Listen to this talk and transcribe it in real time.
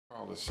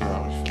alles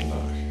jarig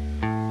vandaag.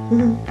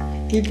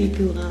 Hippie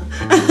hoera.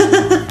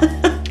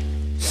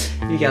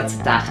 Nu gaat ze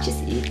taartjes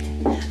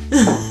eten.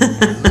 You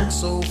look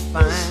so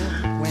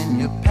fine when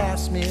you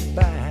pass me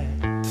by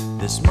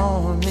this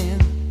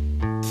morning,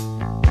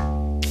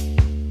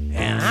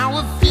 and I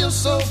would feel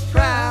so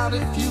proud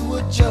if you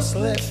would just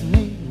let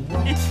me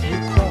walk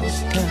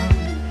across town.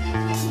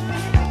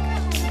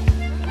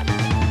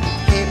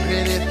 Hey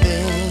pretty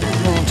thing,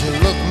 won't you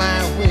look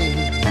my way?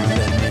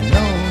 Let me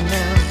know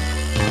now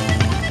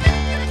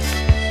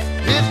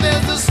if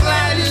there's the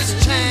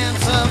slightest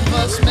chance of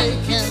us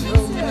making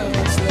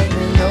romance. Let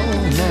me know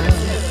now.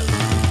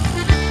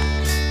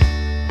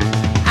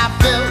 I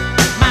felt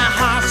my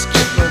heart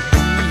skip a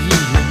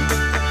beat.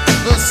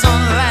 The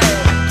sunlight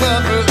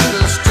covered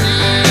the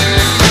street.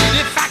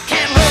 If I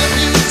can't love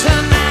you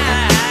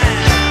tonight,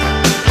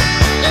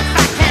 if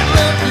I can't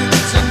love you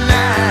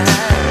tonight,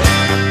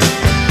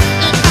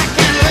 if I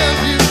can't love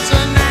you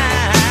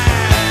tonight,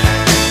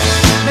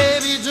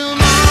 maybe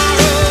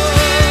tomorrow,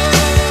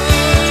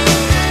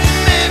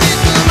 maybe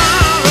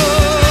tomorrow,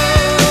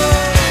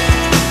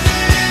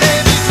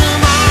 maybe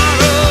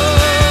tomorrow.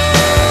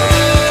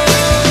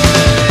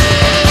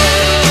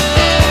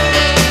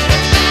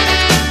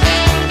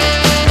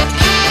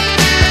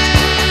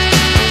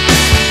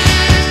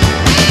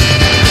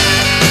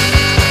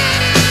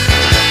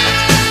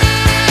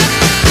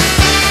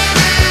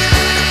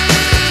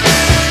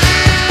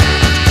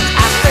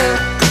 I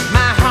felt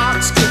my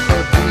heart skip a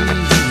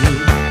beat.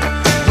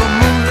 The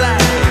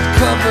moonlight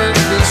covered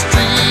the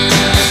street.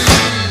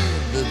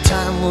 The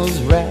time was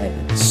right,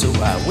 so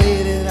I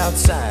waited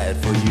outside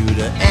for you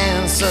to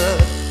answer.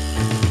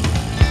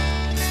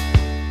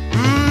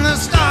 The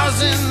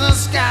stars in the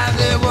sky,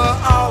 they were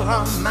all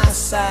on my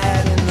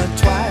side in the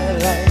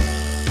twilight.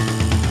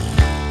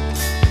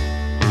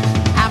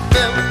 I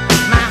felt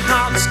my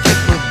heart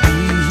skip a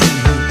beat,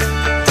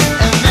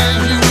 and then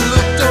you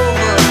looked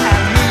over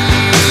at me.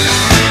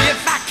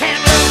 If I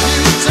can't love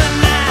you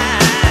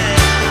tonight,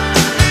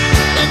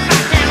 if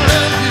I can't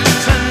love you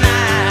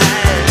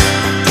tonight,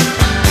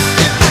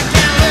 if I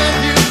can't love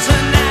you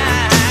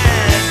tonight,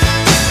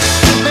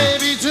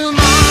 maybe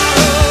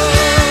tomorrow,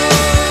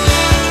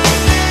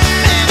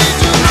 maybe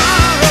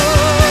tomorrow,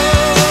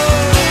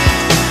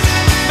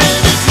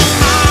 maybe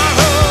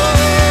tomorrow.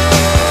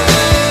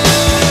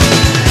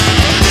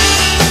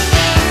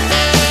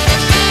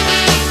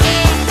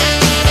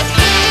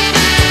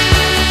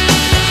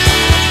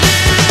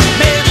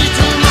 Maybe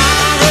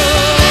tomorrow,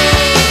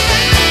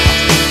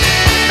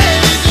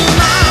 maybe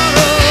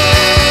tomorrow,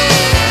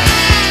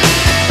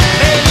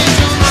 maybe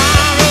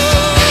tomorrow.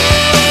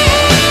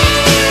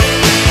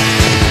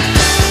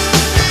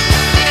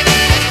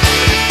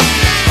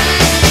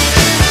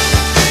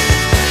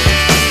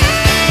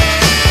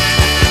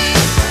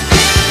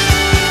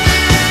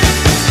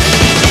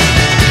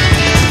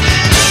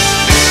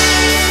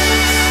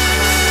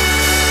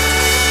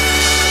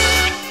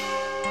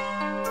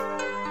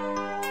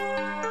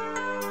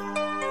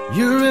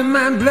 You're in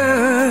my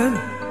blood,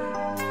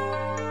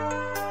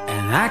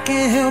 and I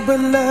can't help but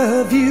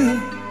love you.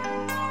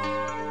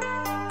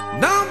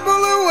 Don't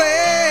pull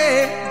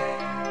away,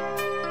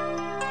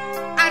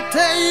 I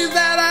tell you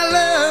that I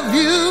love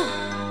you.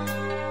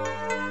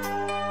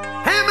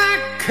 Am I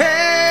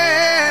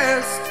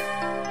cursed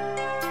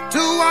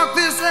to walk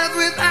this earth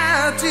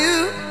without you?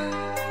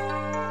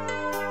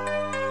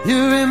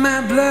 You're in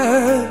my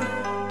blood,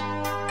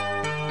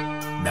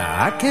 now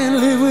I can't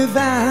live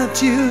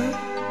without you.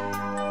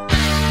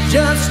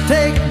 Just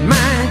take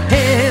my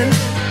hand,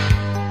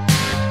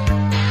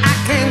 I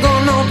can't go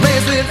no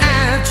place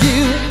without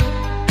you.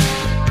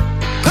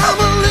 Come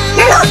a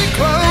little bit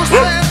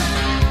closer,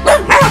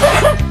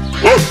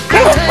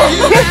 I tell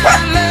you that I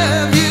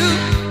love you.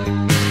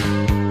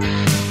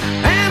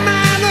 Am I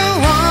the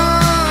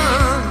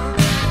one?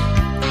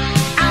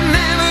 I'll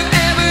never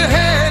ever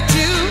hurt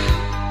you.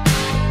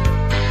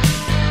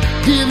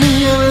 Give me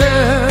your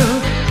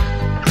love,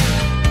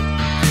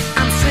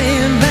 I'm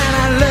saying that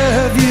I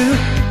love you.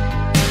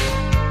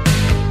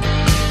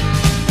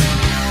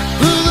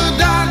 Through the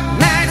dark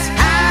nights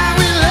I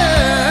will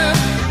love.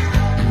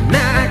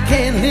 Now I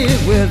can't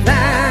live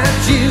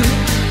without you.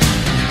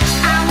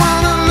 I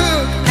wanna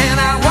look and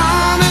I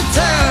wanna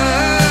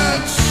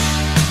touch.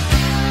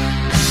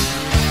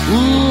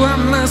 Ooh, I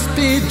must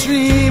be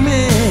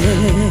dreaming,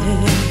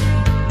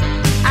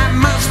 I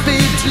must be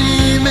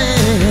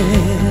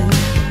dreaming.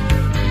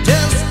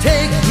 Just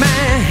take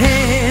my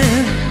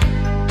hand,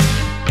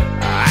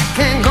 I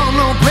can't go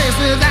no place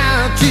without